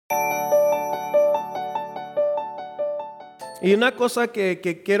Y una cosa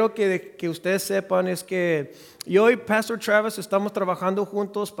que quiero que ustedes sepan es que yo y Pastor Travis estamos trabajando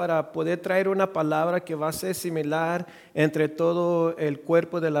juntos para poder traer una palabra que va a ser similar entre todo el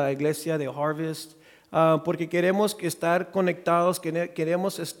cuerpo de la iglesia de Harvest, porque queremos estar conectados,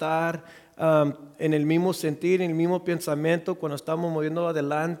 queremos estar en el mismo sentir, en el mismo pensamiento cuando estamos moviendo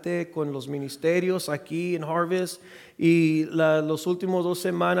adelante con los ministerios aquí en Harvest. Y los últimos 2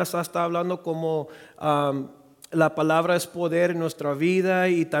 semanas ha estado hablando como la palabra es poder en nuestra vida,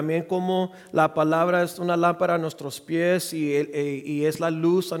 y también como la palabra es una lámpara a nuestros pies y es la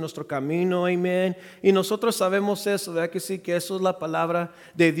luz a nuestro camino, amén. Y nosotros sabemos eso, ¿verdad que sí? Que eso es la palabra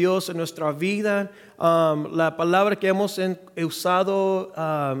de Dios en nuestra vida. La palabra que hemos usado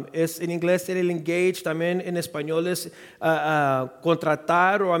es en inglés el engage, también en español es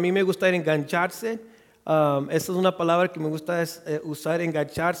contratar, o a mí me gusta engancharse. Esa es una palabra que me gusta usar,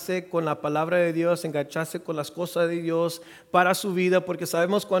 engancharse con la palabra de Dios, engancharse con las cosas de Dios para su vida, porque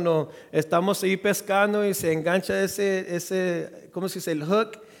sabemos cuando estamos ahí pescando y se engancha ese ¿cómo se dice? El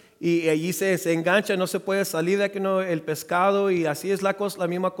hook, y allí se engancha, no se puede salir de aquí el pescado, y así es la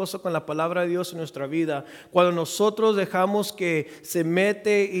misma cosa con la palabra de Dios en nuestra vida. Cuando nosotros dejamos que se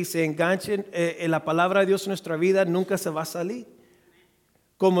mete y se enganche en la palabra de Dios en nuestra vida, nunca se va a salir.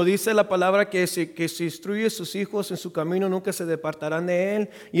 Como dice la palabra, que si instruye a sus hijos en su camino, nunca se apartarán de él.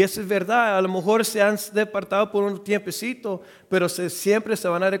 Y eso es verdad. A lo mejor se han apartado por un tiempecito, pero siempre se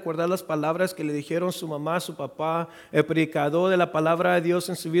van a recordar las palabras que le dijeron su mamá, su papá, el predicador de la palabra de Dios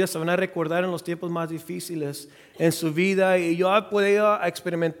en su vida. Se van a recordar en los tiempos más difíciles en su vida. Y yo he podido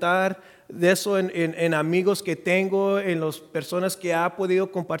experimentar de eso en amigos que tengo, en las personas que ha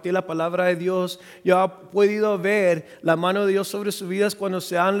podido compartir la palabra de Dios. Yo he podido ver la mano de Dios sobre sus vidas cuando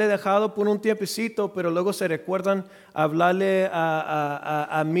se han dejado por un tiempecito, pero luego se recuerdan hablarle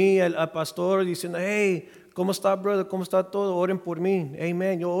a mí, al pastor, diciendo: hey, ¿cómo está, brother? ¿Cómo está todo? Oren por mí.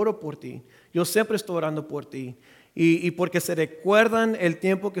 Amen. Yo oro por ti. Yo siempre estoy orando por ti. Y porque se recuerdan el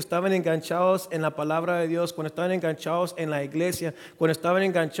tiempo que estaban enganchados en la palabra de Dios, cuando estaban enganchados en la iglesia, cuando estaban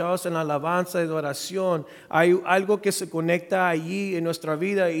enganchados en la alabanza y la oración. Hay algo que se conecta allí en nuestra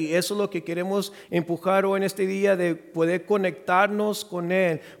vida, y eso es lo que queremos empujar hoy en este día, de poder conectarnos con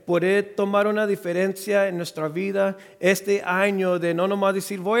Él, poder tomar una diferencia en nuestra vida este año, de no nomás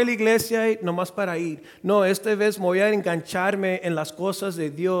decir voy a la iglesia y nomás para ir. No, esta vez me voy a engancharme en las cosas de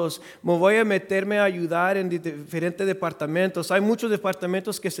Dios, me voy a meterme a ayudar en diferentes departamentos. Hay muchos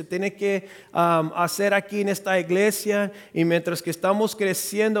departamentos que se tienen que hacer aquí en esta iglesia, y mientras que estamos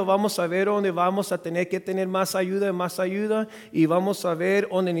creciendo vamos a ver dónde vamos a tener que tener más ayuda, y vamos a ver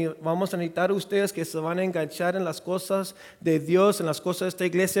dónde vamos a necesitar ustedes que se van a enganchar en las cosas de Dios, en las cosas de esta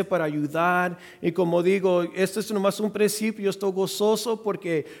iglesia, para ayudar. Y como digo, esto es nomás un principio. Yo estoy gozoso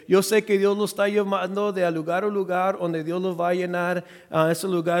porque yo sé que Dios los está llamando de lugar a lugar, donde Dios los va a llenar a ese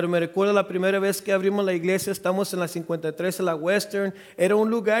lugar. Me recuerdo la primera vez que abrimos la iglesia, estamos en la 53 en la Western. Era un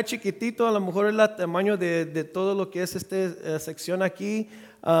lugar chiquitito, a lo mejor el tamaño de todo lo que es esta sección aquí,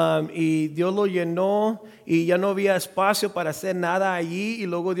 y Dios lo llenó y ya no había espacio para hacer nada allí, y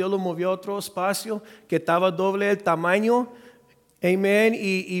luego Dios lo movió a otro espacio que estaba doble el tamaño. Amén.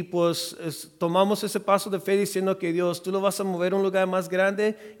 Y pues tomamos ese paso de fe diciendo que Dios, tú lo vas a mover a un lugar más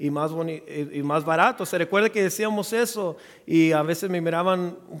grande y más bonito y más barato. Se recuerda que decíamos eso, y a veces me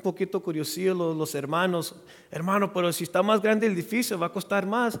miraban un poquito curiosillos los hermanos: hermano, pero si está más grande el edificio va a costar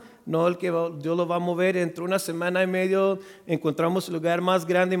más. No, Dios lo va a mover entre 1 semana y medio. Encontramos el lugar más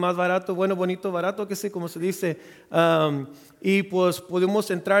grande y más barato, bueno, bonito, barato, que sé cómo se dice. Y pues pudimos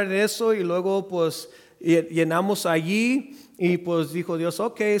entrar en eso, y luego pues llenamos allí. Y pues dijo Dios: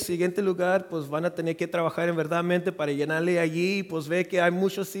 ok, siguiente lugar, pues van a tener que trabajar en verdadmente para llenarle allí. Y pues ve que hay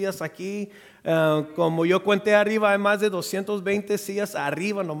muchas sillas aquí. Como yo conté arriba, hay más de 220 sillas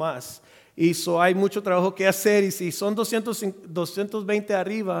arriba nomás. Y hay mucho trabajo que hacer. Y si son 220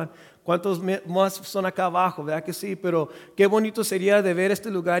 arriba, ¿cuántos más son acá abajo? ¿Verdad que sí? Pero qué bonito sería de ver este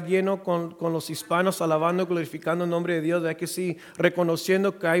lugar lleno con los hispanos alabando, glorificando el nombre de Dios. ¿Verdad que sí?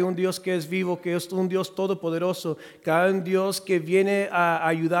 Reconociendo que hay un Dios que es vivo, que es un Dios todopoderoso, que hay un Dios que viene a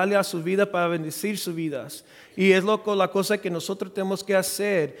ayudarle a su vida para bendecir sus vidas. Y es la cosa que nosotros tenemos que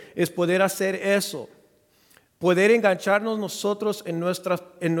hacer, es poder hacer eso. Poder engancharnos nosotros en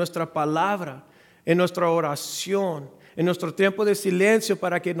nuestra palabra, en nuestra oración, en nuestro tiempo de silencio,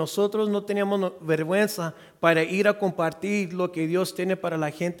 para que nosotros no tengamos vergüenza para ir a compartir lo que Dios tiene para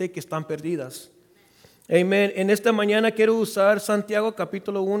la gente que están perdidas. Amén. En esta mañana quiero usar Santiago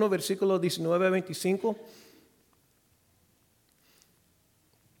capítulo 1, versículos 19 a 25.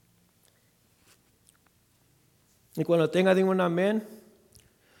 Y cuando tenga, digan un amén.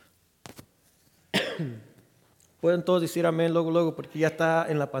 Pueden todos decir amén luego, porque ya está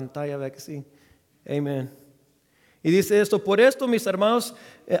en la pantalla, ¿verdad que sí? Amén. Y dice esto: por esto, mis hermanos,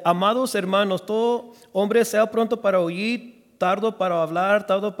 amados hermanos, todo hombre sea pronto para oír, tardo para hablar,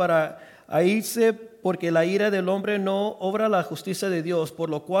 tardo para irse, porque la ira del hombre no obra la justicia de Dios, por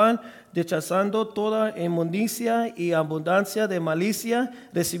lo cual, rechazando toda inmundicia y abundancia de malicia,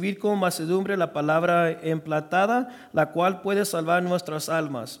 recibir con mansedumbre la palabra implantada, la cual puede salvar nuestras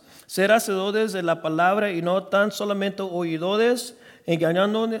almas. Ser hacedores de la palabra y no tan solamente oidores,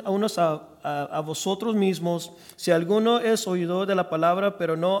 engañando a unos a vosotros mismos. Si alguno es oidor de la palabra,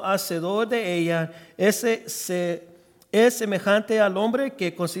 pero no hacedor de ella, ese es semejante al hombre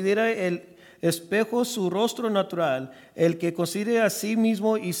que considera el espejo su rostro natural, el que considera a sí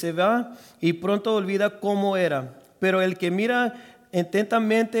mismo y se va y pronto olvida cómo era. Pero el que mira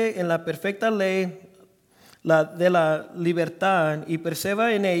intentamente en la perfecta ley de la libertad y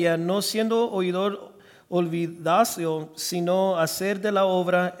persevera en ella, no siendo oidor olvidacio, sino hacer de la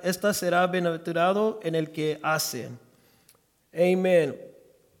obra, esta será bienaventurado en el que hace. Amén.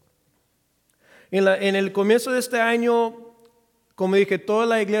 En el comienzo de este año, como dije, toda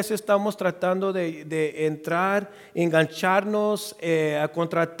la iglesia estamos tratando de entrar, engancharnos, a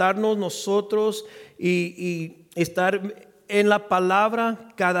contratarnos nosotros y estar en la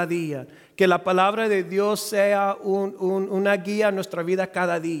palabra cada día. Que la palabra de Dios sea una guía a nuestra vida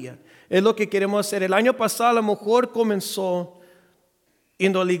cada día. Es lo que queremos hacer. El año pasado a lo mejor comenzó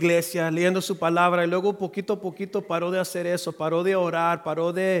yendo a la iglesia, leyendo su palabra, y luego poquito a poquito paró de hacer eso, paró de orar,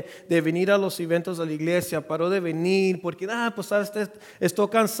 paró de venir a los eventos de la iglesia, paró de venir porque, pues sabes, estoy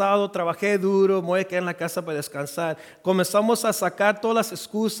cansado, trabajé duro, me voy a quedar en la casa para descansar. Comenzamos a sacar todas las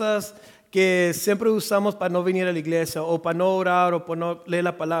excusas que siempre usamos para no venir a la iglesia, o para no orar, o para no leer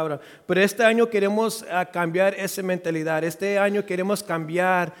la palabra. Pero este año queremos cambiar esa mentalidad. Este año queremos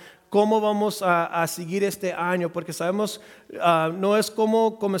cambiar cómo vamos a seguir este año, porque sabemos, no es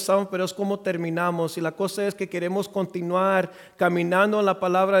cómo comenzamos, pero es cómo terminamos. Y la cosa es que queremos continuar caminando en la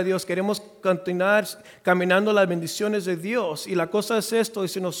palabra de Dios, queremos continuar caminando las bendiciones de Dios. Y la cosa es esto: y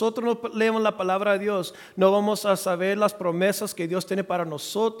si nosotros no leemos la palabra de Dios, no vamos a saber las promesas que Dios tiene para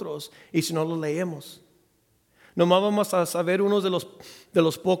nosotros, y si no lo leemos. Nomás vamos a saber unos de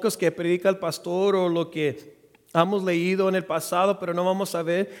los pocos que predica el pastor, o lo que hemos leído en el pasado, pero no vamos a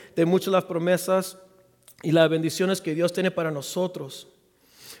ver de muchas las promesas y las bendiciones que Dios tiene para nosotros.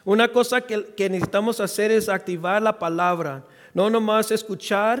 Una cosa que necesitamos hacer es activar la palabra, no nomás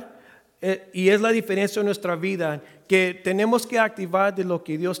escuchar, y es la diferencia en nuestra vida, que tenemos que activar de lo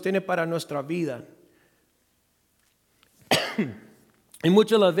que Dios tiene para nuestra vida. Y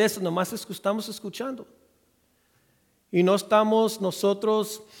muchas de las veces nomás estamos escuchando. Y no estamos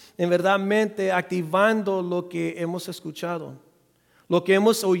nosotros en verdad activando lo que hemos escuchado. Lo que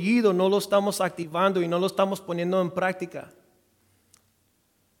hemos oído no lo estamos activando y no lo estamos poniendo en práctica.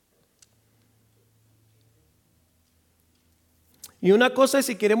 Y una cosa es,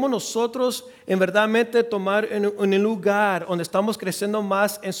 si queremos nosotros en verdad tomar en el lugar donde estamos creciendo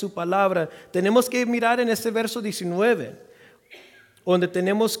más en su palabra, tenemos que mirar en ese verso 19. Donde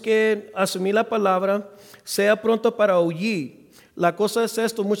tenemos que asumir la palabra, sea pronto para oír. La cosa es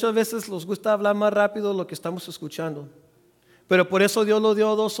esto: muchas veces nos gusta hablar más rápido de lo que estamos escuchando. Pero por eso Dios nos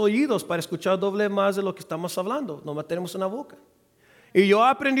dio 2 oídos, para escuchar doble más de lo que estamos hablando. Nomás tenemos una boca. Y yo he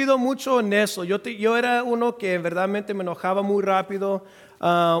aprendido mucho en eso. Yo era uno que en verdad me enojaba muy rápido,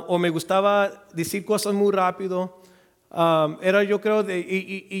 o me gustaba decir cosas muy rápido. Yo creo,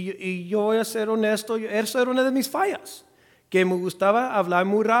 y yo voy a ser honesto, eso era una de mis fallas. Que me gustaba hablar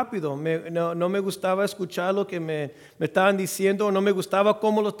muy rápido, no me gustaba escuchar lo que me estaban diciendo, no me gustaba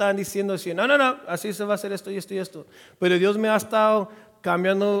cómo lo estaban diciendo, decía, no, así se va a hacer esto y esto y esto. Pero Dios me ha estado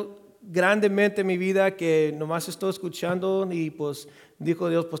cambiando grandemente mi vida, que nomás estoy escuchando, y pues dijo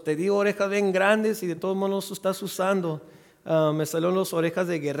Dios, pues te di orejas bien grandes y de todos modos los estás usando. Me salieron las orejas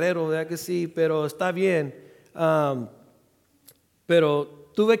de guerrero, ¿verdad que sí? Pero está bien. Pero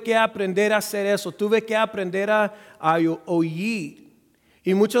tuve que aprender a hacer eso, tuve que aprender a oír.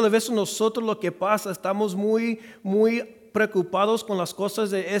 Y muchas veces nosotros, lo que pasa, estamos muy preocupados con las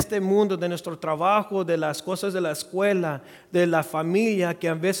cosas de este mundo, de nuestro trabajo, de las cosas de la escuela, de la familia, que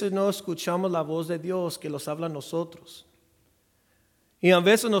a veces no escuchamos la voz de Dios que nos habla a nosotros. Y a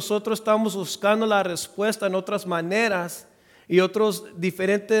veces nosotros estamos buscando la respuesta en otras maneras y otros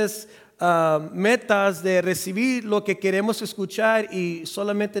diferentes metas de recibir lo que queremos escuchar, y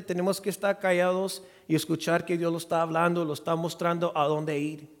solamente tenemos que estar callados y escuchar que Dios lo está hablando, lo está mostrando a dónde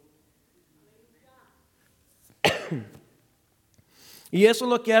ir. Y eso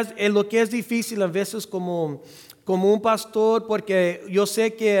es lo que es difícil a veces como como un pastor, porque yo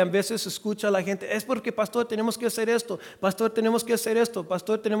sé que a veces escucha a la gente, es porque pastor tenemos que hacer esto, pastor tenemos que hacer esto,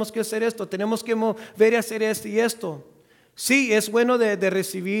 pastor tenemos que hacer esto, tenemos que mover y hacer esto y esto. Sí, es bueno de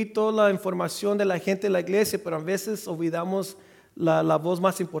recibir toda la información de la gente de la iglesia, pero a veces olvidamos la voz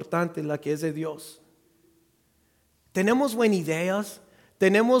más importante, la que es de Dios. Tenemos buenas ideas,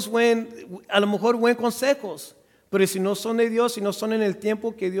 tenemos a lo mejor buenos consejos, pero si no son de Dios, si no son en el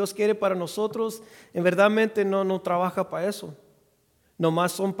tiempo que Dios quiere para nosotros, en verdad no trabaja para eso.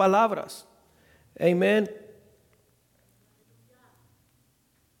 Nomás son palabras. Amén.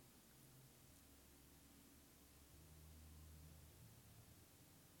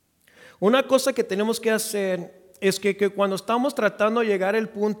 Una cosa que tenemos que hacer es que cuando estamos tratando de llegar al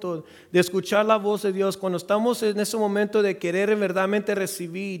punto de escuchar la voz de Dios, cuando estamos en ese momento de querer verdaderamente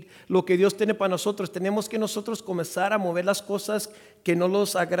recibir lo que Dios tiene para nosotros, tenemos que nosotros comenzar a mover las cosas que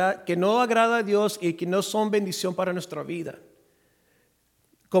no agrada a Dios y que no son bendición para nuestra vida.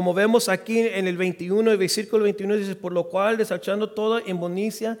 Como vemos aquí en el 21, el versículo 21 dice, por lo cual desechando toda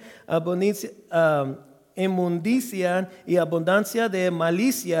inmundicia y abundancia de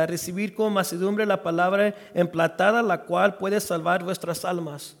malicia, recibir con mansedumbre la palabra emplatada, la cual puede salvar vuestras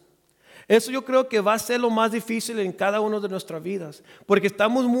almas. Eso yo creo que va a ser lo más difícil en cada una de nuestras vidas, porque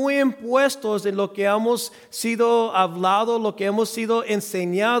estamos muy impuestos en lo que hemos sido hablado, lo que hemos sido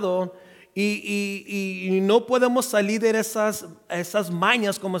enseñado, y no podemos salir de esas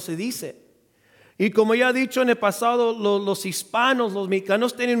mañas, como se dice. Y como ya he dicho en el pasado, los hispanos, los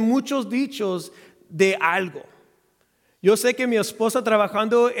mexicanos tienen muchos dichos de algo. Yo sé que mi esposa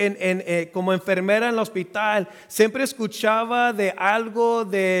trabajando como enfermera en el hospital siempre escuchaba de algo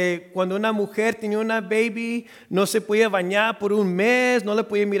de cuando una mujer tenía una baby, no se podía bañar por un mes, no le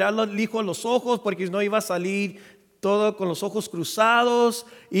podía mirar al hijo a los ojos porque no iba a salir todo con los ojos cruzados,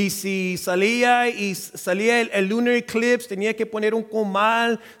 y si salía el lunar eclipse, tenía que poner un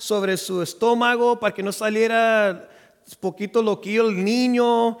comal sobre su estómago para que no saliera poquito loquillo el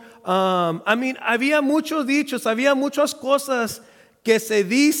niño. Había muchos dichos, había muchas cosas que se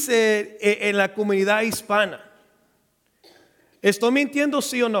dice en la comunidad hispana. ¿Estoy mintiendo,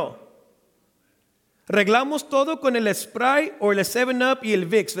 sí o no? Arreglamos todo con el Sprite o el 7-Up y el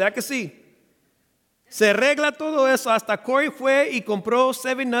Vicks, ¿verdad que sí? Se arregla todo eso. Hasta Corey fue y compró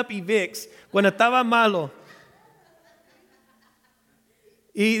 7-Up y Vicks cuando estaba malo.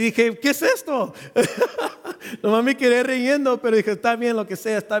 Y dije, ¿qué es esto? Nomás me quedé riendo, pero dije, está bien, lo que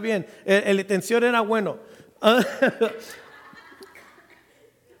sea, está bien. La intención era bueno.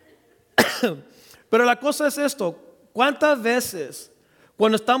 Pero la cosa es esto. ¿Cuántas veces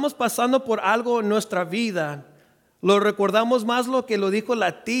cuando estamos pasando por algo en nuestra vida, lo recordamos más lo que lo dijo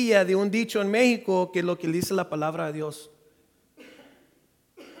la tía de un dicho en México que lo que dice la palabra de Dios?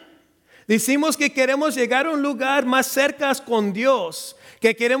 Decimos que queremos llegar a un lugar más cerca con Dios,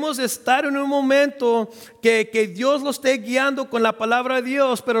 que queremos estar en un momento que Dios lo esté guiando con la palabra de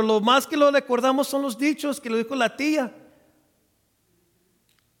Dios, pero lo más que lo recordamos son los dichos que lo dijo la tía.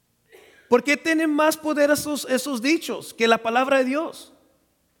 ¿Por qué tienen más poder esos dichos que la palabra de Dios?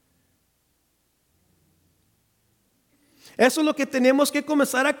 Eso es lo que tenemos que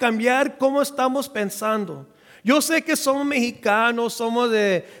comenzar a cambiar, cómo estamos pensando. Yo sé que somos mexicanos, somos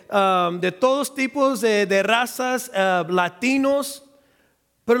de todos tipos de razas, latinos,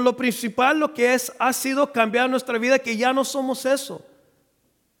 pero lo principal lo que ha sido cambiar nuestra vida, que ya no somos eso.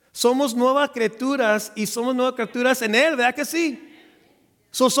 Somos nuevas criaturas y somos nuevas criaturas en Él, ¿verdad que sí?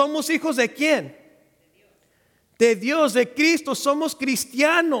 ¿Somos hijos de quién? De Dios, de Cristo, somos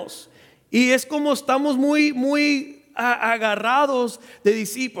cristianos. Y es como estamos muy agarrados de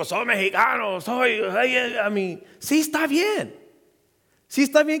decir, pues soy mexicano, sí está bien. Sí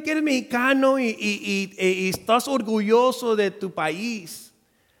está bien que eres mexicano y estás orgulloso de tu país.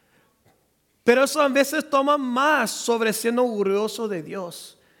 Pero eso a veces toma más sobre siendo orgulloso de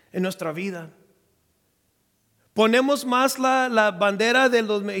Dios en nuestra vida. Ponemos más la bandera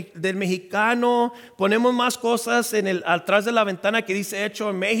del mexicano, ponemos más cosas atrás de la ventana que dice hecho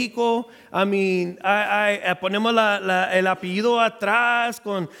en México. Ponemos el apellido atrás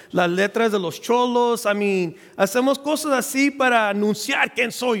con las letras de los cholos. Hacemos cosas así para anunciar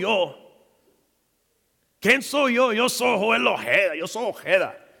quién soy yo. ¿Quién soy yo? Yo soy Joel Ojeda, yo soy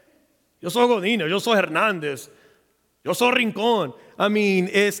Ojeda. Yo soy Godínez, yo soy Hernández, yo soy Rincón.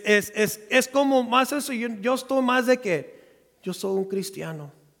 Es como más eso. Yo estoy más de que yo soy un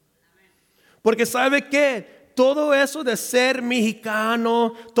cristiano. Porque ¿sabe qué? Todo eso de ser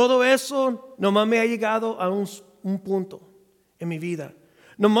mexicano, todo eso nomás me ha llegado a un punto en mi vida.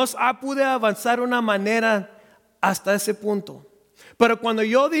 Nomás pude avanzar de una manera hasta ese punto. Pero cuando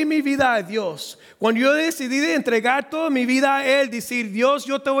yo di mi vida a Dios, cuando yo decidí de entregar toda mi vida a Él, decir, Dios,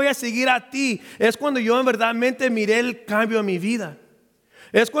 yo te voy a seguir a ti, es cuando yo en verdad miré el cambio en mi vida.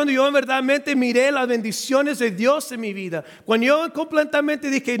 Es cuando yo en verdad miré las bendiciones de Dios en mi vida. Cuando yo completamente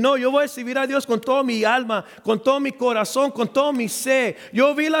dije, no, yo voy a servir a Dios con toda mi alma, con todo mi corazón, con todo mi ser.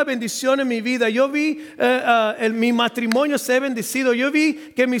 Yo vi la bendición en mi vida. Yo vi mi matrimonio ser bendecido. Yo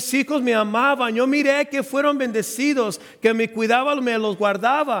vi que mis hijos me amaban. Yo miré que fueron bendecidos, que me cuidaban, me los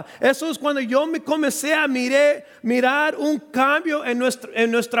guardaba. Eso es cuando yo me comencé a mirar un cambio en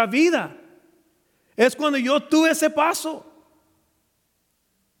nuestra vida. Es cuando yo tuve ese paso.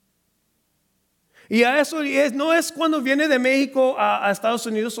 Y a eso no es cuando viene de México a Estados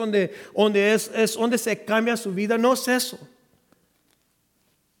Unidos donde donde se cambia su vida. No es eso.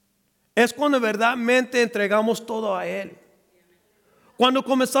 Es cuando verdaderamente entregamos todo a Él. Cuando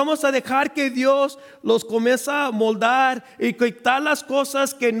comenzamos a dejar que Dios los comienza a moldar y quitar las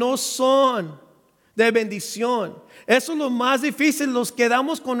cosas que no son de bendición. Eso es lo más difícil. Nos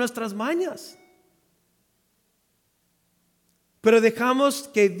quedamos con nuestras mañas. Pero dejamos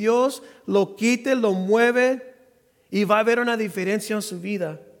que Dios lo quite, lo mueve y va a haber una diferencia en su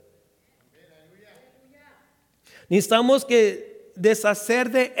vida. Necesitamos que deshacer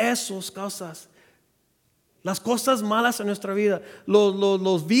de esas cosas, las cosas malas en nuestra vida,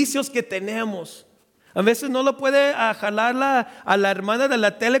 los vicios que tenemos. A veces no lo puede jalar a la hermana de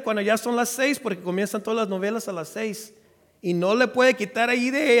la tele cuando ya son las 6, porque comienzan todas las novelas a las 6. Y no le puede quitar ahí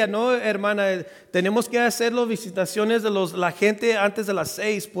de ella, no, hermana. Tenemos que hacer las visitaciones de la gente antes de las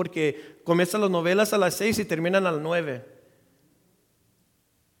 6, porque comienzan las novelas a las 6 y terminan a las 9.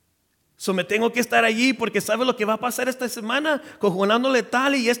 Me tengo que estar allí porque sabe lo que va a pasar esta semana, cojonándole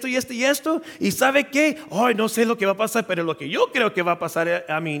tal y esto y esto y esto. Y sabe qué, no sé lo que va a pasar, pero lo que yo creo que va a pasar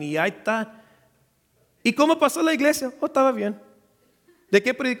a mí. Y ahí está. ¿Y cómo pasó la iglesia? Estaba bien. ¿De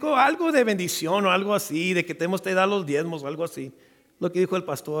qué predicó? Algo de bendición o algo así, de que tenemos que dar los diezmos o algo así. Lo que dijo el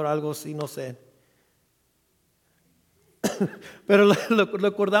pastor, algo así, no sé. Pero lo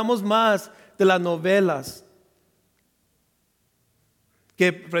recordamos más de las novelas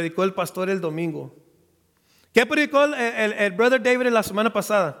que predicó el pastor el domingo. ¿Qué predicó el brother David la semana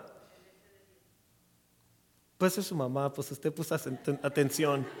pasada? Pues es su mamá, pues usted puso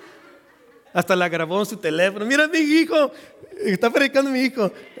atención. Hasta la grabó en su teléfono. Mira mi hijo, está predicando mi hijo.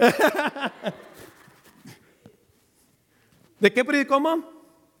 ¿De qué predicó, mom?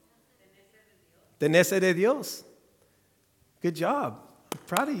 Tenerse de Dios. Good job. I'm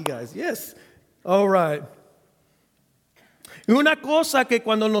proud of you guys. Yes. All right. Y una cosa que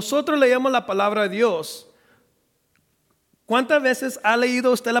cuando nosotros leemos la palabra de Dios, ¿cuántas veces ha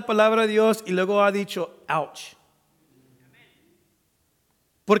leído usted la palabra de Dios y luego ha dicho, ouch?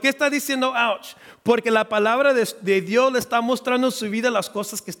 ¿Por qué está diciendo ouch? Porque la palabra de Dios le está mostrando en su vida las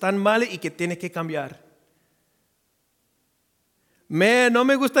cosas que están mal y que tiene que cambiar. No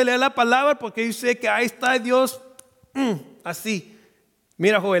me gusta leer la palabra porque yo sé que ahí está Dios así.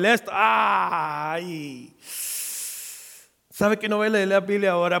 Mira, Joel, esto. Ay. ¿Sabe que no voy a leer la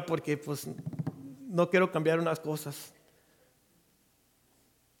Biblia ahora porque pues no quiero cambiar unas cosas?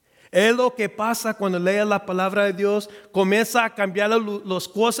 Es lo que pasa cuando lees la palabra de Dios. Comienza a cambiar las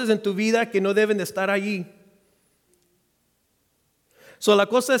cosas en tu vida que no deben de estar allí. La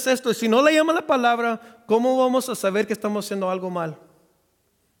cosa es esto. Si no leemos la palabra, ¿cómo vamos a saber que estamos haciendo algo mal?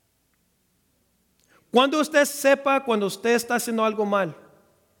 Cuando usted sepa cuando usted está haciendo algo mal.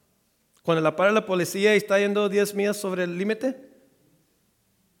 Cuando la para la policía y está yendo 10 millas sobre el límite.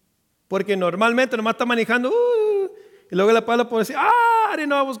 Porque normalmente nomás está manejando y luego la para la policía. I didn't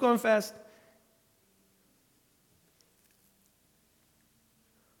know I was going fast.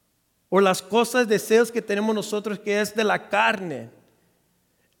 O las cosas, deseos que tenemos nosotros que es de la carne.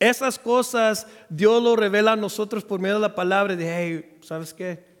 Esas cosas Dios lo revela a nosotros por medio de la palabra. De hey, ¿sabes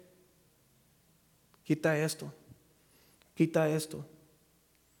qué? Quita esto. Quita esto.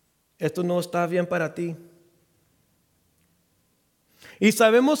 Esto no está bien para ti. Y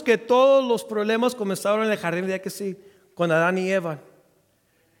sabemos que todos los problemas comenzaron en el jardín, ya que sí, con Adán y Eva.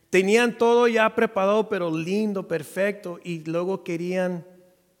 Tenían todo ya preparado, pero lindo, perfecto, y luego querían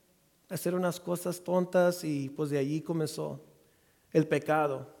hacer unas cosas tontas y pues de allí comenzó el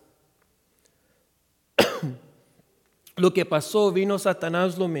pecado. Lo que pasó, vino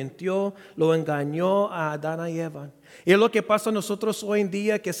Satanás, lo mintió, lo engañó a Adán y Eva. Y es lo que pasa a nosotros hoy en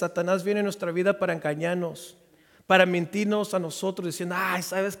día, que Satanás viene a nuestra vida para engañarnos, para mentirnos a nosotros diciendo, ay,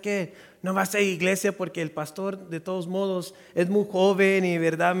 ¿sabes qué? No vas a ir a iglesia porque el pastor de todos modos es muy joven y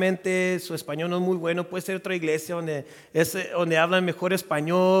verdaderamente su español no es muy bueno. Puede ser otra iglesia donde hablan mejor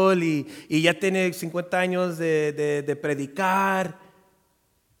español y ya tiene 50 años de predicar.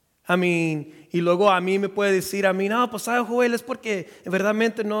 Y luego a mí me puede decir a mí, no, pues sabe Joel, es porque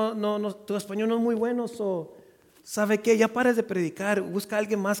verdaderamente tu español no es muy bueno. ¿Sabe qué? Ya pares de predicar, busca a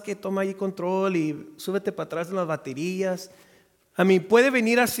alguien más que tome ahí control y súbete para atrás en las baterías. Puede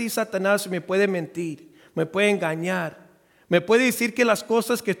venir así Satanás y me puede mentir, me puede engañar, me puede decir que las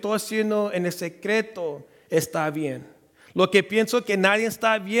cosas que estoy haciendo en el secreto está bien. Lo que pienso que nadie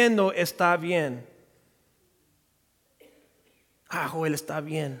está viendo está bien. Joel, está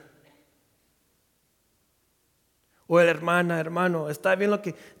bien. O el hermano, está bien lo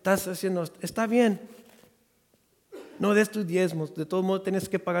que estás haciendo, está bien. No des tus diezmos, de todos modos tienes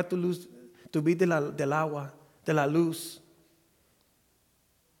que pagar tu luz, tu bill del agua, de la luz.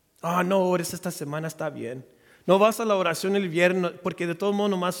 No ores esta semana, está bien. No vas a la oración el viernes, porque de todos modos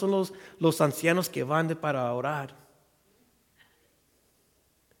nomás son los ancianos que van para orar.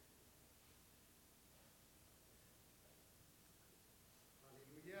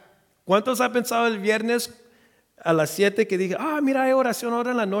 ¿Cuántos han pensado el viernes a las 7 que dije, mira, hay oración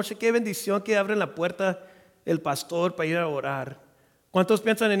ahora en la noche, qué bendición que abren la puerta el pastor para ir a orar? ¿Cuántos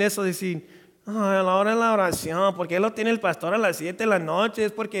piensan en eso? Decir, a la hora de la oración, ¿por qué lo tiene el pastor a las 7 de la noche?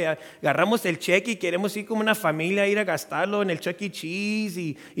 Es porque agarramos el cheque y queremos ir como una familia, ir a gastarlo en el Chuck E. Cheese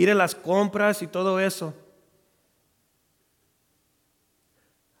y ir a las compras y todo eso.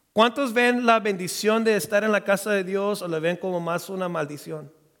 ¿Cuántos ven la bendición de estar en la casa de Dios o la ven como más una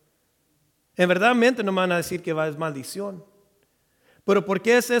maldición? En verdaderamente no me van a decir que es maldición. Pero ¿por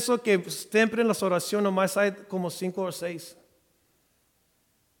qué es eso que siempre en las oraciones nomás hay como 5 o 6?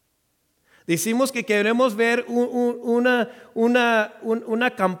 Decimos que queremos ver una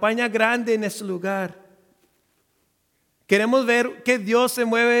campaña grande en ese lugar. Queremos ver que Dios se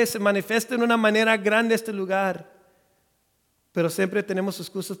mueve, se manifiesta en una manera grande en este lugar. Pero siempre tenemos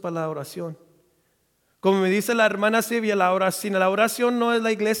excusas para la oración. Como me dice la hermana Silvia, sin la oración no es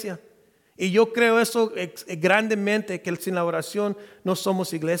la iglesia. Y yo creo eso grandemente, que sin la oración no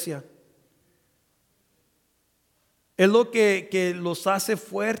somos iglesia. Es lo que los hace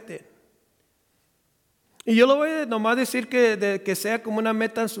fuertes. Y yo lo voy a nomás decir que sea como una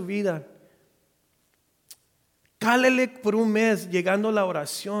meta en su vida. Cálele por un mes llegando a la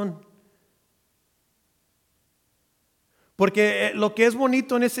oración. Porque lo que es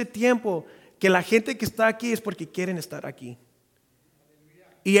bonito en ese tiempo, que la gente que está aquí es porque quieren estar aquí.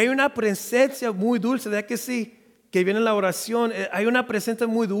 Y hay una presencia muy dulce, ¿verdad que sí? Que viene la oración, hay una presencia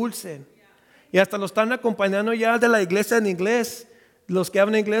muy dulce. Y hasta lo están acompañando ya de la iglesia en inglés. Los que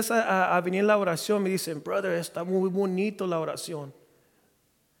hablan inglés a venir a la oración me dicen, brother, está muy bonito la oración.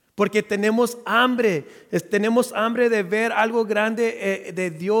 Porque tenemos hambre de ver algo grande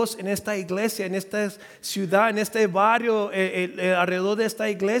de Dios en esta iglesia, en esta ciudad, en este barrio, alrededor de esta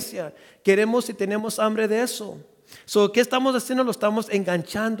iglesia. Queremos y tenemos hambre de eso. ¿Qué estamos haciendo? Lo estamos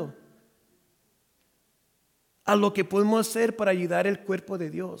enganchando a lo que podemos hacer para ayudar al cuerpo de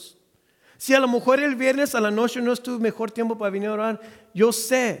Dios. Si a lo mejor el viernes a la noche no es tu mejor tiempo para venir a orar, yo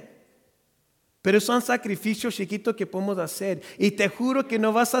sé. Pero son sacrificios chiquitos que podemos hacer. Y te juro que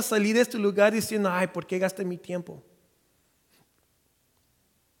no vas a salir de este lugar diciendo, ¿por qué gasté mi tiempo?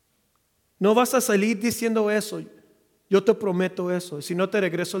 No vas a salir diciendo eso. Yo te prometo eso. Si no, te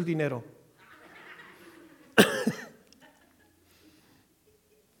regreso el dinero.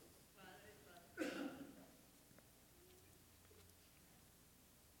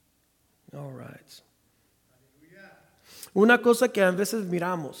 All right. Una cosa que a veces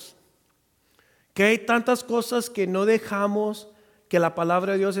miramos, que hay tantas cosas que no dejamos que la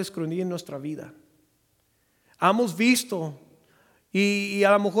palabra de Dios escudriñe en nuestra vida. Hemos visto, y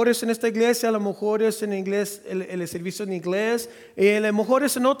a lo mejor es en esta iglesia, a lo mejor es en inglés, el servicio en inglés, y a lo mejor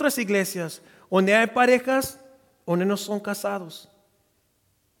es en otras iglesias, donde hay parejas, donde no son casados,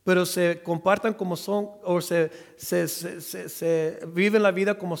 pero se compartan como son, o se viven la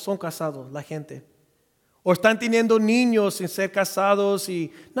vida como son casados, la gente. O están teniendo niños sin ser casados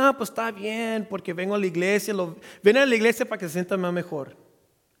y, pues está bien porque vengo a la iglesia. Vienen a la iglesia para que se sientan más mejor.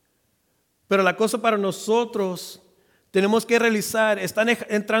 Pero la cosa para nosotros, tenemos que realizar, ¿están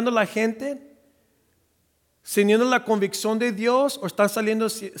entrando la gente sintiendo la convicción de Dios o están saliendo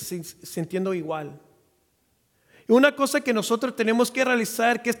sintiendo igual? Y una cosa que nosotros tenemos que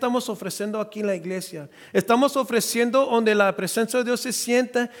realizar, ¿qué estamos ofreciendo aquí en la iglesia? Estamos ofreciendo donde la presencia de Dios se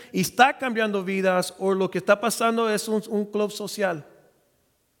sienta y está cambiando vidas, o lo que está pasando es un club social.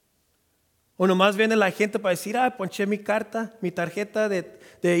 O nomás viene la gente para decir, ponché mi tarjeta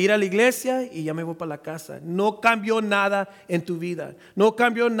de ir a la iglesia y ya me voy para la casa. No cambió nada en tu vida. No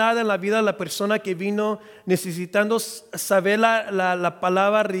cambió nada en la vida de la persona que vino necesitando saber la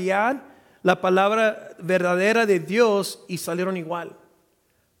palabra real, la palabra verdadera de Dios y salieron igual.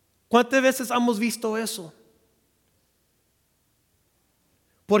 ¿Cuántas veces hemos visto eso?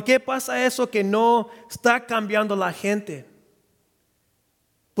 ¿Por qué pasa eso que no está cambiando la gente?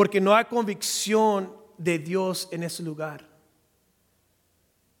 Porque no hay convicción de Dios en ese lugar.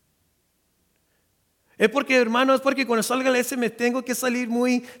 Es porque, hermano, es porque cuando salga ese me tengo que salir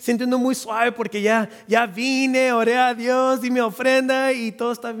sintiendo muy suave porque ya vine, oré a Dios, di mi ofrenda y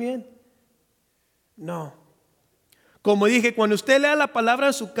todo está bien. No. Como dije, cuando usted lea la palabra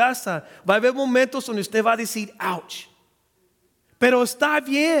en su casa, va a haber momentos donde usted va a decir, ouch. Pero está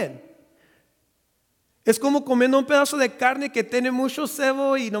bien. Es como comiendo un pedazo de carne que tiene mucho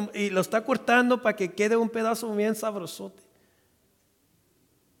sebo y lo está cortando para que quede un pedazo bien sabrosote.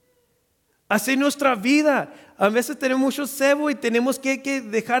 Así nuestra vida. A veces tenemos mucho sebo y tenemos que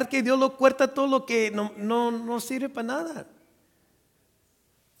dejar que Dios lo corta todo lo que no sirve para nada.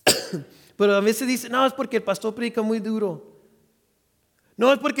 Pero a veces dicen, no, es porque el pastor predica muy duro.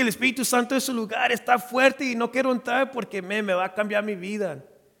 No, es porque el Espíritu Santo en su lugar está fuerte y no quiero entrar porque me va a cambiar mi vida.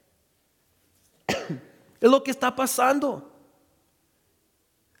 Es lo que está pasando.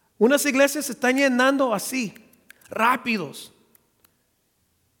 Unas iglesias se están llenando así, rápidos.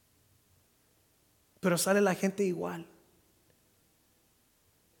 Pero sale la gente igual.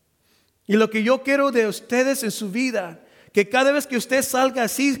 Y lo que yo quiero de ustedes en su vida, que cada vez que usted salga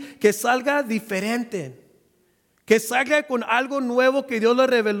así, que salga diferente. Que salga con algo nuevo que Dios le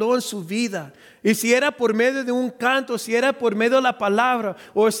reveló en su vida. Y si era por medio de un canto, si era por medio de la palabra,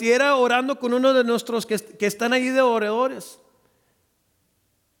 o si era orando con uno de nuestros que están ahí de oradores.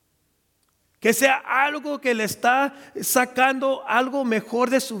 Que sea algo que le está sacando algo mejor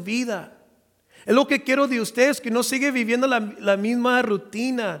de su vida. Es lo que quiero de ustedes, que no sigue viviendo la misma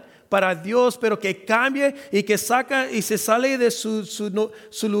rutina para Dios, pero que cambie y que saca y se sale de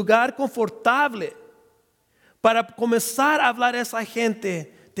su lugar confortable. Para comenzar a hablar a esa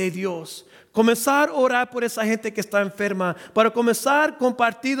gente de Dios. Comenzar a orar por esa gente que está enferma. Para comenzar a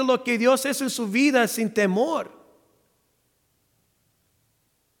compartir lo que Dios hace en su vida sin temor.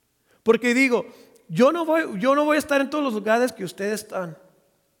 Porque digo, yo no voy a estar en todos los lugares que ustedes están.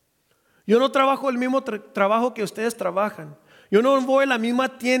 Yo no trabajo el mismo trabajo que ustedes trabajan. Yo no voy a la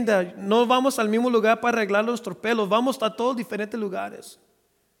misma tienda. No vamos al mismo lugar para arreglar nuestros pelos. Vamos a todos diferentes lugares.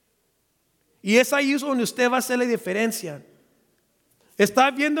 Y es ahí donde usted va a hacer la diferencia. ¿Está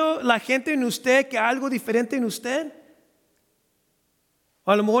viendo la gente en usted que hay algo diferente en usted?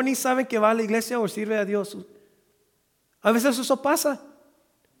 A lo mejor ni saben que va a la iglesia o sirve a Dios. A veces eso pasa.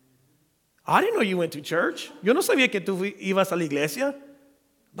 I didn't know you went to church. Yo no sabía que tú ibas a la iglesia.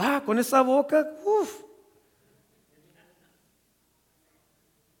 Va, con esa boca. Uf.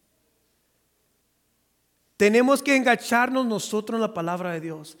 Tenemos que engancharnos nosotros en la palabra de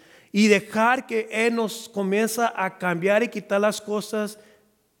Dios. Y dejar que Él nos comienza a cambiar y quitar las cosas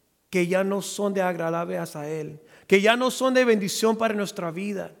que ya no son de agradables a Él. Que ya no son de bendición para nuestra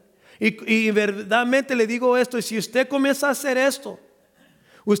vida. Y verdaderamente le digo esto, y si usted comienza a hacer esto,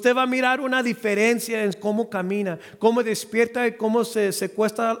 usted va a mirar una diferencia en cómo camina, cómo despierta y cómo se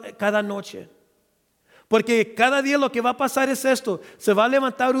cuesta cada noche. Porque cada día lo que va a pasar es esto. Se va a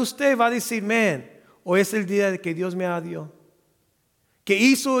levantar usted y va a decir, man, hoy es el día de que Dios me dio. Que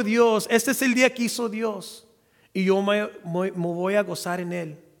hizo Dios, este es el día que hizo Dios y yo me voy a gozar en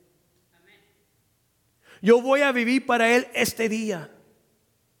Él. Yo voy a vivir para Él este día.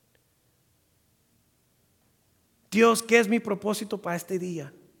 Dios, ¿qué es mi propósito para este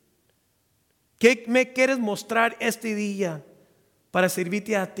día? ¿Qué me quieres mostrar este día para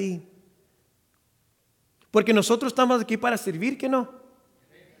servirte a ti? Porque nosotros estamos aquí para servir, ¿que no?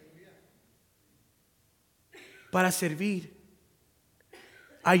 Para servir.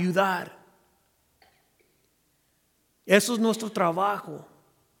 Ayudar. Eso es nuestro trabajo.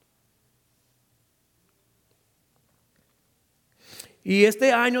 Y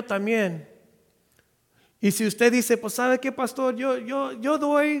este año también. Y si usted dice, pues ¿sabe qué, pastor? Yo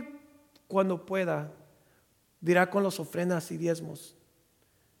doy cuando pueda. Dirá con las ofrendas y diezmos.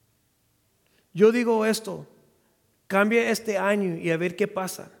 Yo digo esto. Cambie este año y a ver qué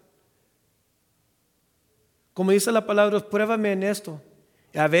pasa. Como dice la palabra, pruébame en esto.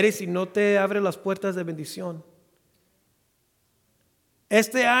 A ver si no te abre las puertas de bendición.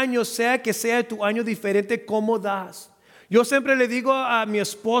 Este año, sea que sea tu año diferente, ¿cómo das? Yo siempre le digo a mi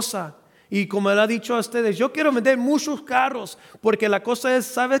esposa, Y como le ha dicho a ustedes, yo quiero vender muchos carros, porque la cosa es,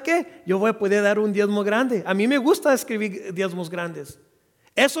 ¿sabe qué? Yo voy a poder dar un diezmo grande. A mí me gusta escribir diezmos grandes.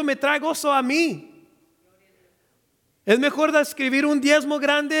 Eso me trae gozo a mí. Es mejor escribir un diezmo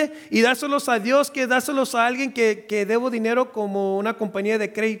grande y dárselos a Dios que dárselos a alguien que debo dinero como una compañía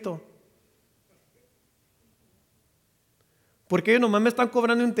de crédito. Porque ellos nomás me están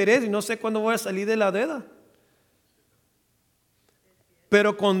cobrando interés y no sé cuándo voy a salir de la deuda.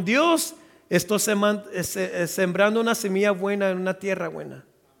 Pero con Dios estoy sembrando una semilla buena en una tierra buena.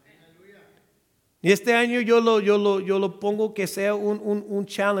 Y este año yo lo pongo que sea un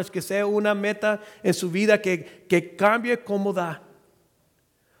challenge, que sea una meta en su vida, que cambie cómo da.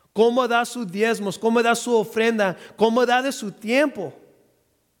 Cómo da sus diezmos, cómo da su ofrenda, cómo da de su tiempo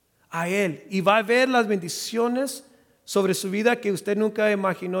a Él. Y va a ver las bendiciones sobre su vida que usted nunca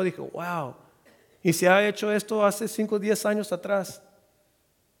imaginó. Dijo, wow. Y se ha hecho esto hace 5 o 10 años atrás.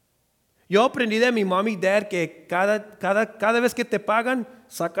 Yo aprendí de mi mami y dad que cada vez que te pagan,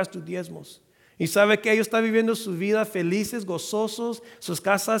 sacas tus diezmos. Y sabe que ellos están viviendo su vida felices, gozosos, sus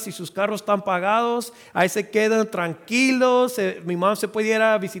casas y sus carros están pagados, ahí se quedan tranquilos. Mi mamá se puede ir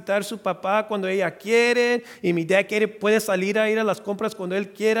a visitar a su papá cuando ella quiere, y mi dad puede salir a ir a las compras cuando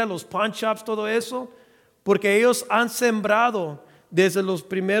él quiera, los pawn shops, todo eso, porque ellos han sembrado desde los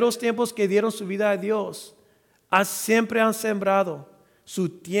primeros tiempos que dieron su vida a Dios. Siempre han sembrado su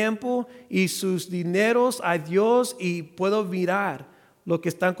tiempo y sus dineros a Dios, y puedo mirar lo que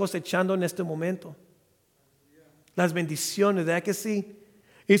están cosechando en este momento. Las bendiciones, ¿verdad que sí?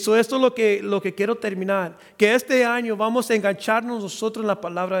 Y esto es lo que quiero terminar. Que este año vamos a engancharnos nosotros en la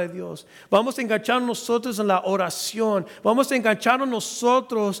palabra de Dios. Vamos a engancharnos nosotros en la oración. Vamos a engancharnos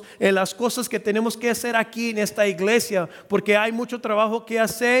nosotros en las cosas que tenemos que hacer aquí en esta iglesia. Porque hay mucho trabajo que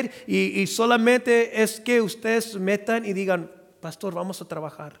hacer, y solamente es que ustedes se metan y digan, pastor, vamos a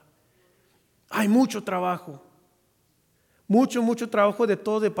trabajar. Hay mucho trabajo. Mucho trabajo de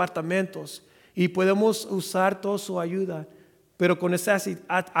todos departamentos, y podemos usar toda su ayuda, pero con esa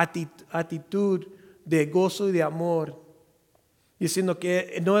actitud de gozo y de amor, diciendo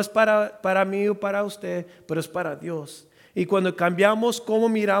que no es para mí o para usted, pero es para Dios. Y cuando cambiamos cómo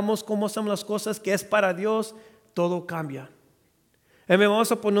miramos, cómo hacemos las cosas, que es para Dios, todo cambia.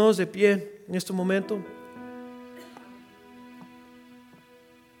 Vamos a ponernos de pie en este momento.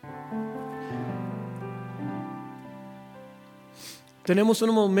 Tenemos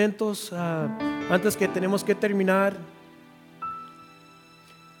unos momentos antes que tenemos que terminar.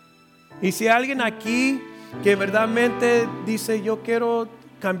 Y si hay alguien aquí que verdaderamente dice, yo quiero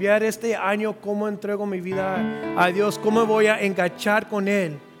cambiar este año, cómo entrego mi vida a Dios, cómo voy a enganchar con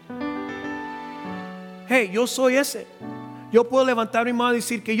Él. Hey, yo soy ese. Yo puedo levantar mi mano y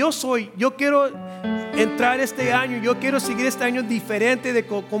decir que yo quiero entrar este año, yo quiero seguir este año diferente de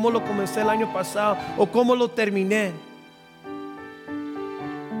cómo lo comencé el año pasado o cómo lo terminé.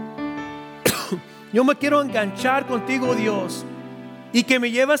 Yo me quiero enganchar contigo, Dios, y que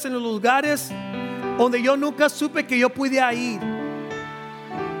me lleves en los lugares donde yo nunca supe que yo podía ir.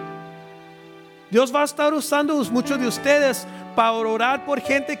 Dios va a estar usando muchos de ustedes para orar por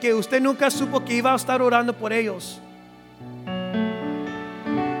gente que usted nunca supo que iba a estar orando por ellos.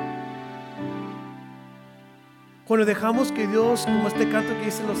 Cuando dejamos que Dios, como este canto que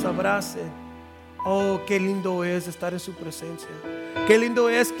dice, los abrace, oh, qué lindo es estar en su presencia. Qué lindo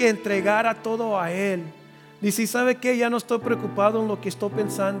es que entregara todo a Él. Dice, ¿sabe qué? Ya no estoy preocupado en lo que estoy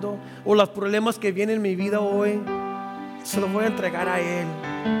pensando o los problemas que vienen en mi vida hoy. Se los voy a entregar a Él.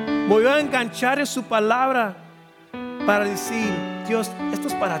 Me voy a enganchar en su palabra para decir, Dios, esto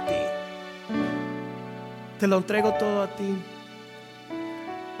es para ti. Te lo entrego todo a ti.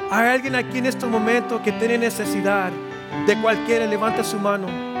 Hay alguien aquí en este momento que tiene necesidad de cualquiera. Levante su mano.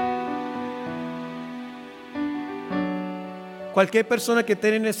 Cualquier persona que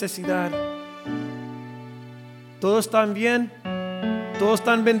tiene necesidad. Todos están bien. Todos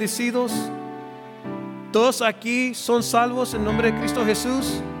están bendecidos. Todos aquí son salvos en nombre de Cristo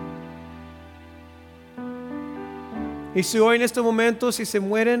Jesús. Y si hoy en este momento, si se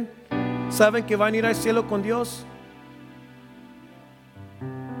mueren, saben que van a ir al cielo con Dios.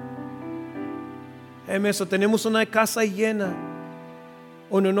 En eso tenemos una casa llena,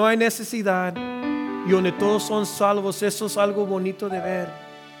 donde no hay necesidad y donde todos son salvos. Eso es algo bonito de ver.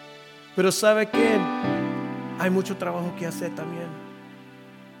 Pero ¿sabe qué? Hay mucho trabajo que hacer también.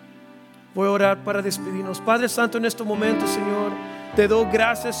 Voy a orar para despedirnos. Padre Santo, en este momento, Señor, Te doy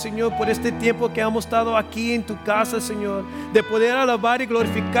gracias, Señor, por este tiempo que hemos estado aquí en tu casa, Señor, de poder alabar y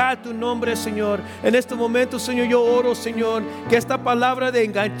glorificar tu nombre, Señor. En este momento, Señor, yo oro, Señor, que esta palabra de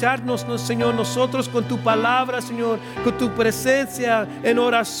engancharnos, Señor, nosotros con tu palabra, Señor, con tu presencia en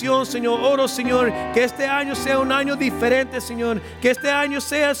oración, Señor. Oro, Señor, que este año sea un año diferente, Señor. Que este año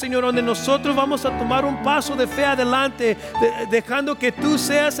sea, Señor, donde nosotros vamos a tomar un paso de fe adelante, dejando que tú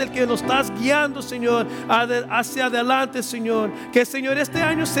seas el que nos estás guiando, Señor, hacia adelante, Señor. Que, Señor, este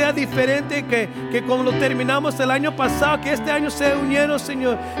año sea diferente que como lo terminamos el año pasado. Que este año sea un lleno,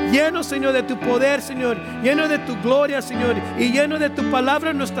 Señor, de tu poder, Señor, lleno de tu gloria, Señor, y lleno de tu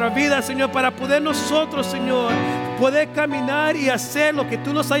palabra en nuestra vida, Señor, para poder nosotros, Señor, poder caminar y hacer lo que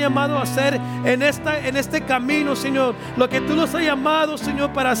tú nos has llamado a hacer en este camino, Señor. Lo que tú nos has llamado,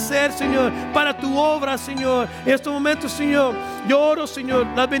 Señor, para hacer, Señor, para tu obra, Señor. En este momento, Señor, yo oro, Señor,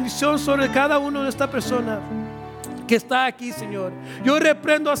 la bendición sobre cada uno de esta persona que está aquí, Señor. Yo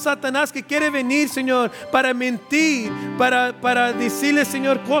reprendo a Satanás que quiere venir, Señor, para mentir, para decirle,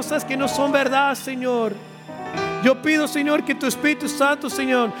 Señor, cosas que no son verdad, Señor. Yo pido, Señor, que tu Espíritu Santo,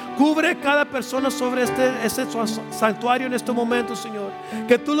 Señor, cubre cada persona sobre este santuario en este momento, Señor.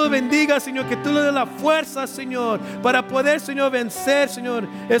 Que tú lo bendigas, Señor, que tú le des la fuerza, Señor, para poder, Señor, vencer, Señor,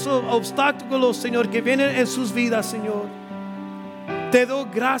 esos obstáculos, Señor, que vienen en sus vidas, Señor. Te doy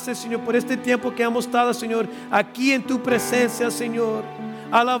gracias, Señor, por este tiempo que hemos estado, Señor, aquí en tu presencia, Señor.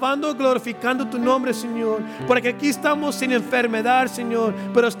 Alabando, glorificando tu nombre, Señor, porque aquí estamos sin enfermedad, Señor,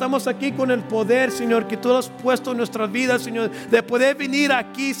 pero estamos aquí con el poder, Señor, que tú has puesto en nuestras vidas, Señor, de poder venir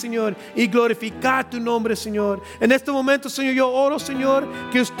aquí, Señor, y glorificar tu nombre, Señor. En este momento, Señor, yo oro, Señor,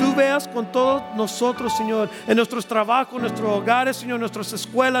 que tú veas con todos nosotros, Señor, en nuestros trabajos, en nuestros hogares, Señor, en nuestras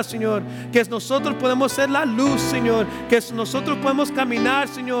escuelas, Señor, que nosotros podemos ser la luz, Señor, que nosotros podemos caminar,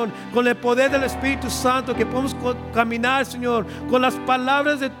 Señor, con el poder del Espíritu Santo, que podemos caminar, Señor, con las palabras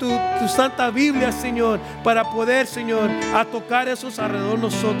de tu Santa Biblia, Señor, para poder, Señor, a tocar esos alrededor de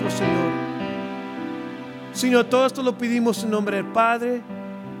nosotros, Señor. Señor, todo esto lo pedimos en nombre del Padre,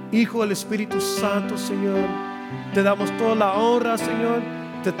 Hijo, del Espíritu Santo, Señor. Te damos toda la honra, Señor.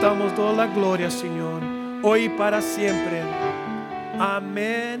 Te damos toda la gloria, Señor, hoy y para siempre.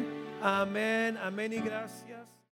 Amén, amén, amén y gracias.